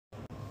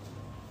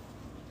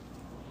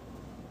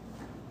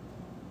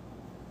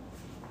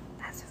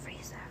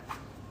is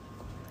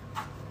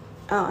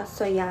that?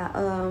 So yeah,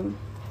 what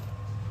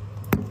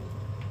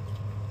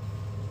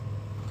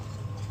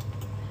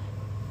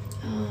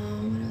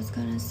I was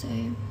gonna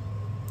say.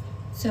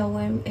 So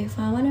if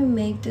I want to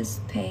make this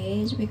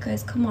page,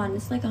 because come on,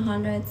 it's like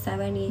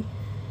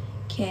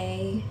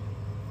 170k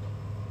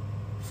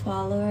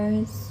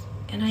followers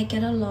and I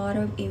get a lot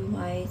of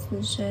invites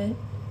and shit.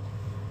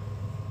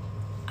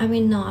 I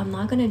mean, no, I'm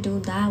not gonna do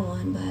that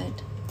one,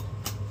 but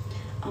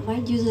I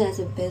might use it as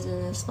a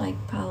business, like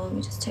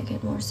probably just take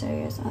it more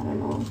serious. I don't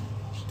know.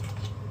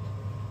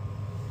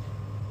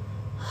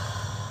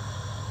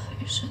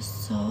 It's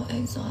just so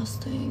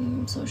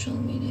exhausting, social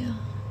media.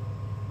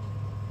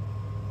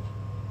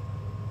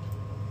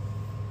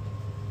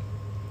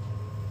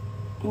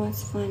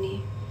 What's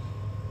funny?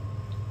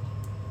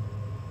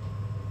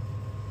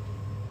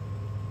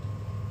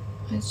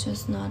 It's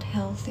just not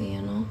healthy,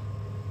 you know?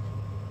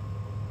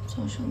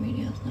 Social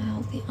media is not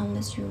healthy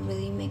unless you're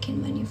really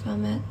making money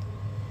from it.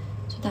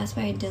 So that's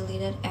why I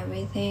deleted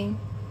everything.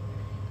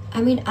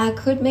 I mean, I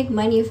could make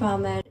money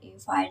from it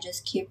if I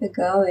just keep it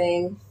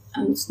going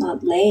and it's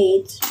not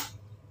late.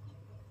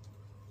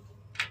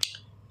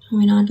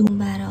 We're not doing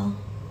battle.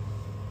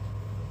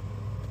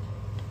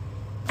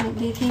 But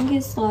the thing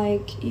is,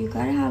 like, you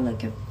gotta have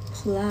like a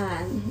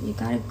plan. You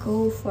gotta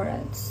go for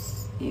it.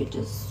 You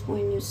just,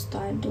 when you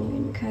start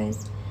doing,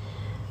 because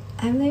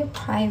I'm very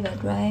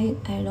private, right?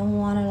 I don't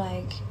want to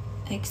like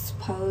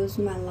expose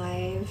my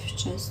life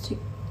just to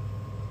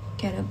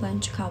get a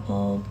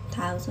couple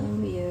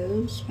thousand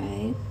views,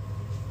 right?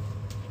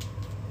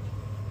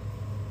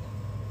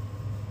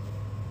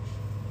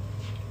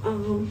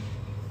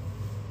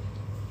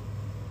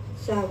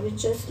 So I would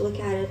just look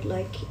at it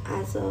like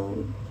as a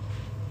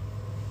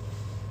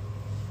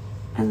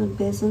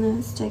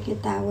business, take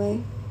it that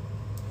way.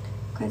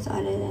 Because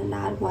other than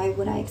that, why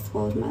would I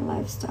expose my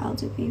lifestyle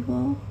to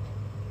people?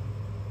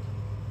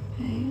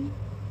 Right?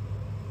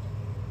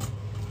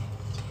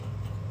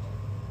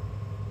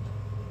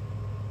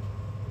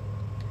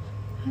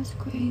 That's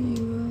crazy,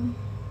 bro.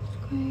 It's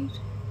great.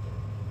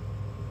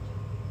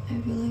 I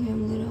feel like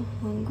I'm a little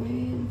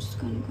hungry. I'm just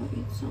gonna go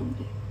eat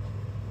something.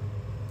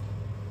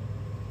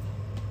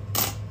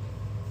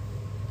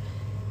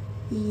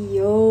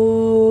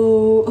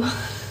 Yo.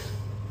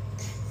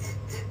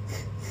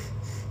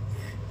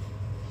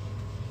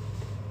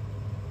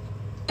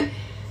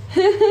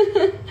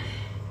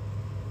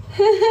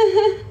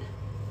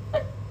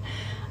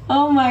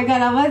 Oh my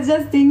god, I was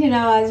just thinking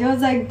about it. I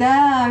was like,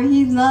 damn,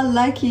 he's not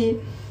lucky.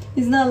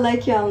 He's not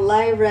lucky I'm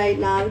live right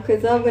now,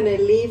 because I'm gonna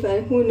leave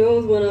and who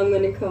knows when I'm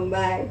gonna come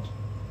back.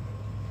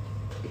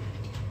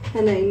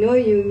 And I know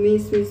you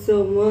miss me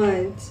so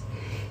much.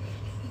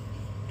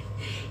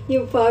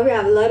 You probably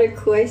have a lot of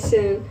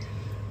questions.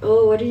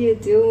 Oh, what are you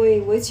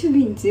doing? What you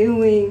been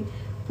doing?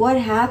 What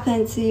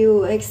happened to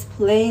you?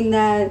 Explain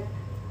that.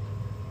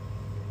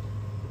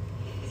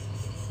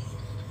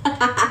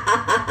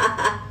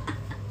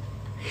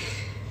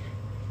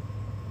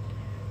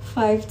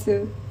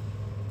 5'2".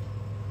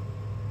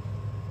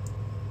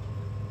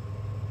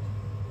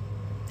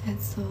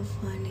 That's so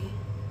funny.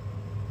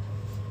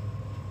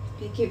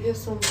 They give you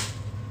some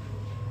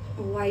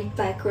white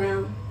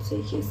background so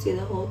you can see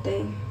the whole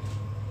thing.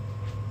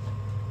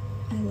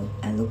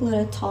 I look a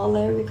little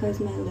taller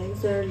because my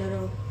legs are a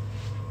little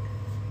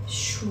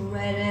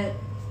shredded.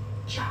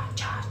 Cha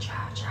cha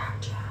cha cha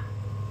cha.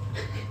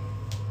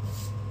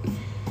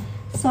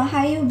 So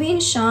how you been,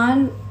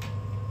 Sean?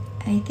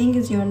 I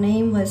think your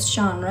name was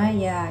Sean, right?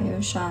 Yeah,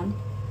 you're Sean.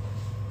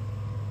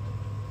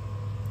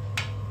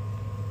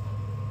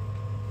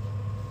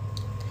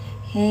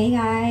 Hey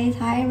guys,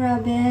 hi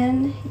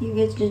Robin. You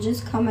get to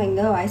just come and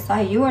go. I saw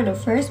you were the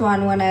first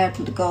one when I had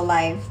to go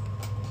live.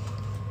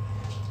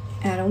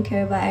 I don't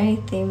care about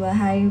anything but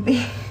how you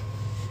be.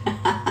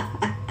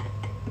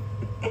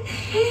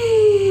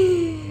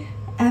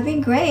 I've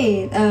been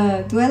great.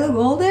 Do I look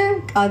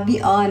older? God,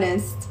 be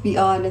honest. Be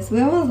honest.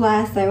 When was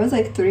last time? It was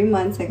like 3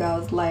 months ago I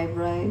was live,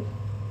 right?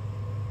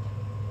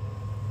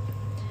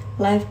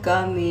 Life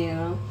got me, you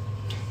know.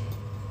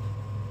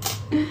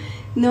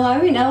 No, I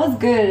mean, I was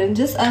good. I'm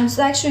just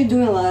actually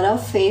doing a lot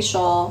of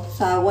facial,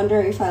 so I wonder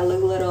if I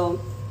look a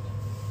little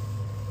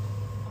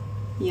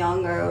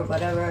younger or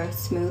whatever,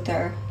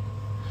 smoother.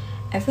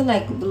 I feel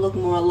like we look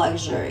more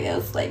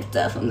luxurious, like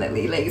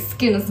definitely, like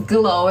skin is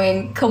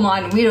glowing. Come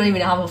on, we don't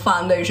even have a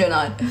foundation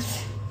on.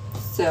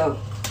 So,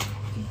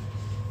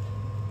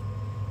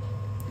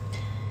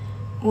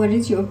 what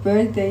is your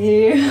birthday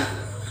here?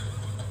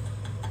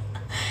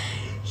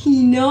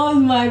 He knows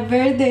my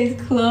birthday is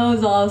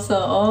close also.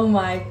 Oh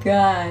my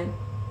god.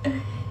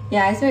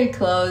 Yeah, it's very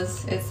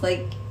close. It's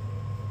like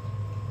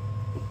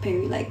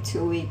maybe like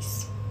 2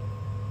 weeks.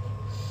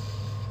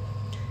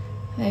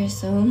 Very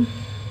soon.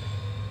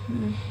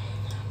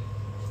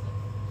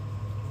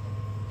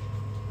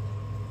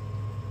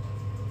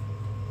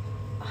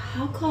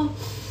 How come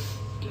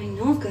my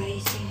nose got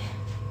itchy?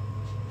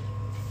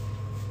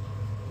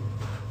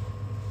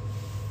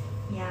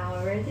 Yeah,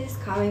 my birthday is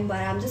coming, but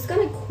I'm just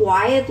gonna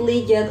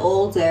quietly get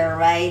older,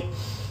 right?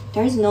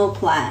 There's no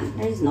plan.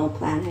 There's no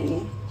plan,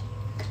 honey.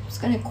 I'm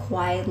just gonna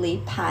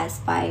quietly pass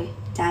by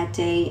that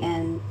day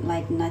and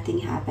like nothing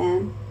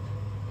happened.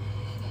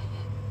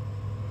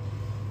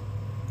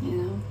 You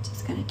know,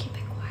 just gonna keep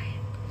it quiet.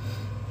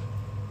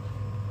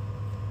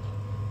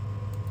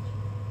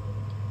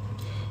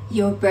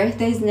 Your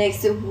birthday's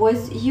next.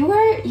 You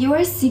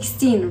were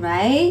 16,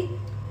 right?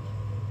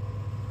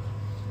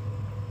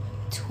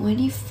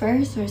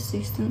 21st or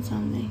 16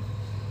 something.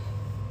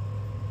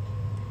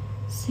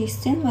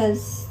 16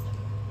 was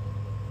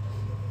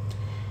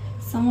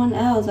someone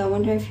else. I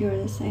wonder if you were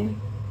the same.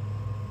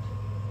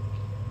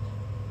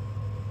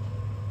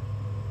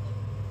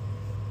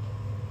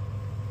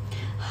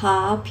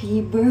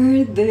 Happy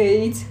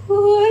birthday to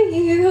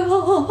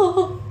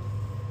you.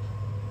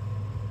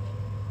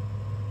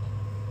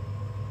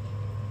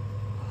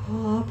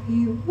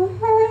 Happy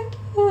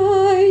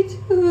birthday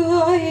to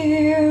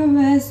you,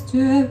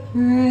 Mr.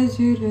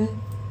 President.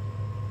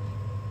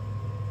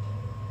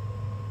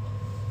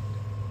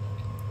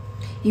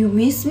 You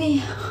miss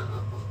me?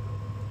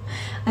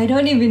 I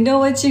don't even know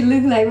what you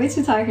look like. What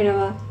you talking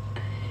about?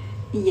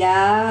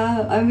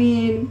 Yeah, I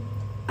mean,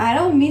 I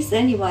don't miss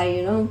anybody,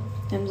 you know.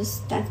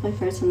 That's my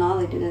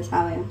personality. That's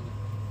how I am.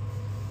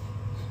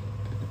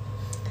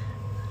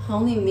 I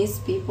only miss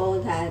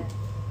people that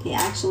they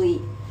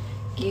actually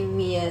give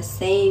me a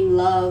same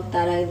love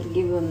that I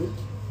give them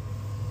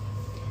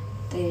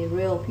the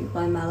real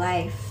people in my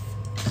life,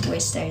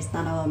 which there's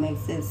none of them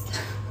exist.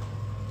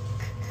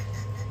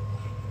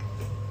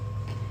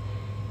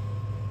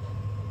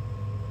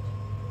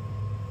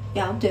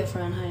 Yeah, I'm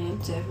different, honey. I'm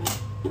different.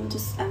 I'm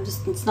just.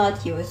 It's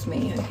not you, it's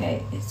me.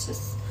 Okay, it's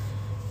just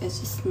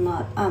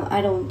not.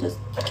 I don't just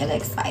get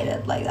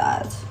excited like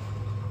that.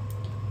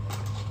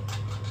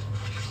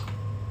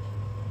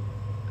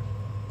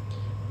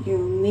 You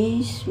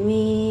miss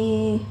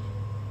me.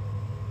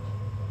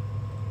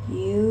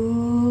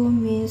 You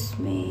miss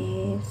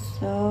me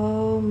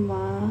so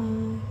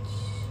much,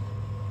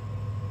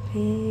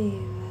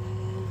 baby.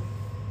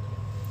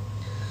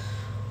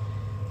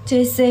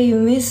 Just say you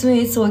miss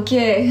me, it's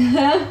okay.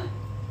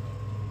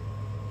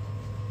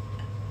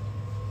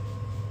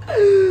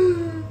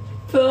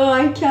 Bro,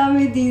 I can't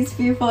with these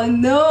people.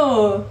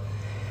 No,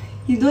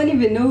 you don't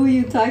even know who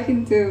you're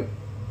talking to.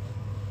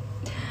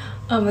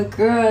 I'm a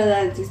girl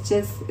that is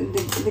just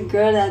the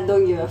girl that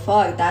don't give a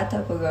fuck, that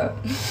type of girl.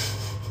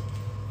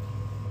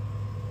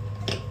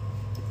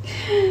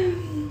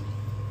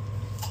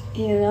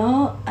 You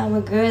know, I'm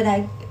a girl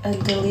that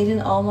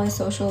deleting all my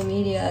social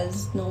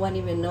medias. No one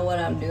even know what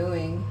I'm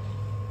doing,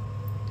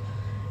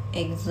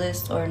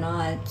 exist or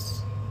not.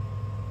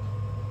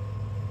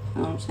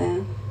 You know what I'm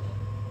saying?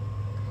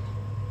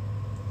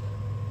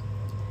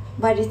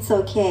 But it's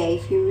okay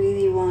if you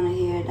really want to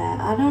hear that.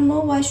 I don't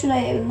know, why should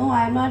I? No,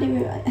 I'm not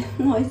even.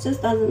 No, it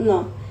just doesn't.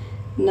 No.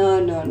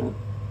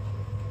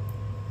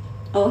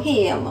 Oh,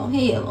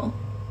 hello.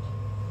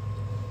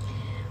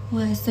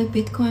 Well, as the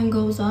Bitcoin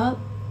goes up,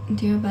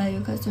 their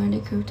value cuts on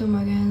the crypto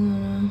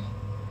market.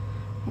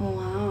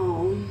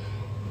 Wow.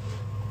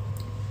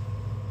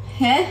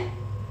 Huh?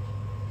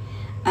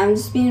 I'm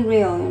just being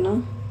real, you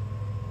know.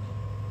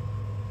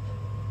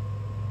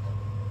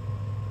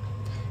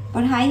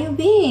 But how you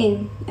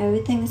been?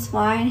 Everything is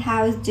fine?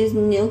 How is this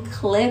new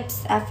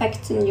clips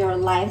affecting your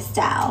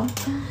lifestyle?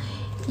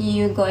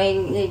 You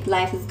going, like,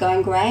 life is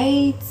going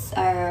great?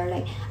 Or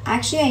like,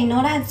 actually I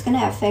know that it's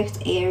gonna affect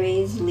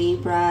Aries,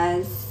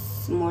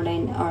 Libras more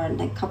than, or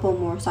like couple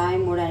more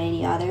signs more than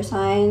any other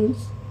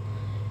signs.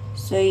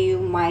 So you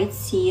might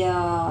see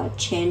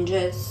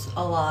changes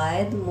a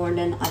lot more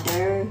than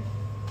other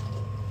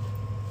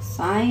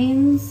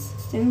signs,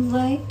 seems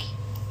like.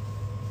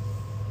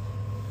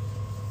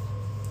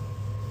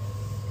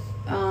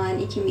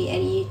 And it can be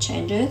any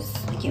changes.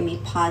 It can be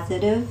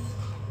positive.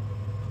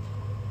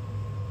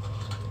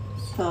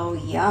 So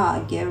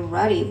yeah, get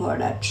ready for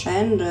the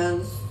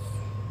changes.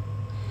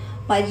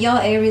 But your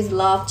Aries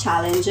love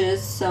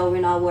challenges, so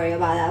we're not worried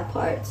about that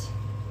part.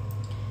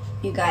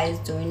 You guys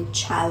doing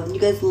challenge. You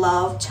guys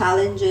love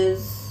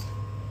challenges,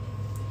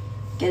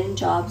 getting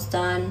jobs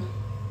done.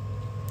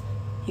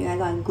 You guys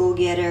are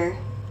go-getter.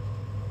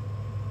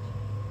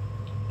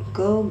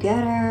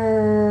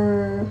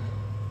 Go-getter.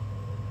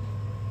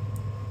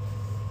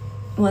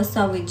 What's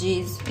up with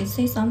G's? Did you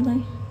say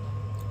something?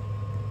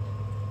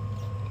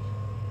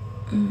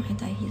 I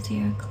thought he's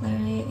here.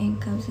 Clearly,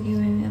 income's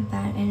giving me a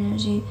bad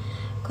energy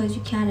because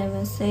you can't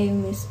even say you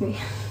miss me.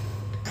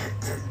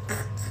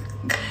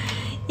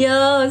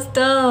 Yo,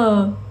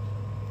 stop.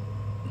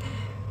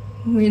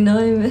 We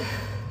not even.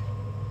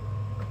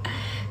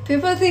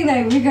 People think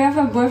that we got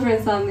a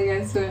boyfriend something,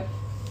 I swear.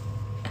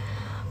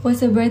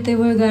 What's a birthday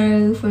we're gonna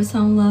look for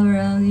some love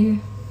around here?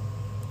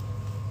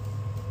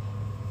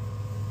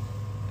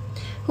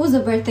 Who's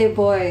the birthday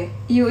boy?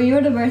 You're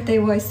the birthday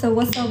boy, so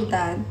what's up with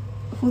that?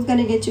 Who's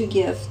gonna get you a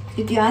gift?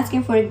 If you're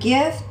asking for a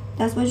gift,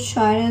 that's what you're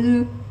trying to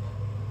do.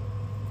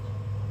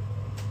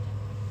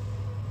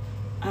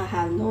 I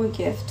have no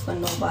gift for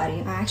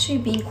nobody. I actually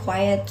being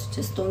quiet.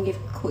 Just don't give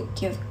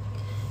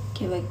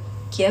a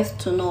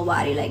gift to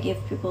nobody. Like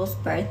if people's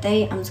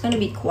birthday, I'm just gonna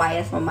be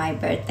quiet for my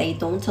birthday.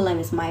 Don't tell them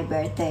it's my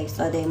birthday,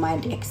 so they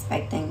might be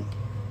expecting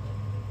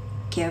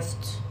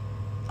gift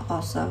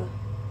also.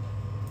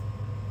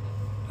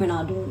 We're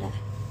not doing that.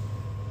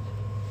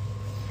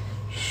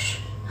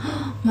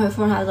 My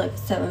phone has like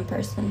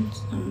 7%.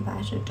 I'm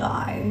about to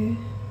die.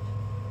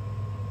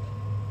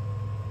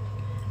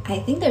 I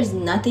think there's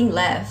nothing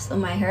left. So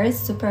my hair is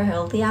super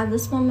healthy at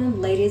this moment.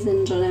 Ladies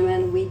and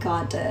gentlemen, we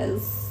got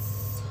this.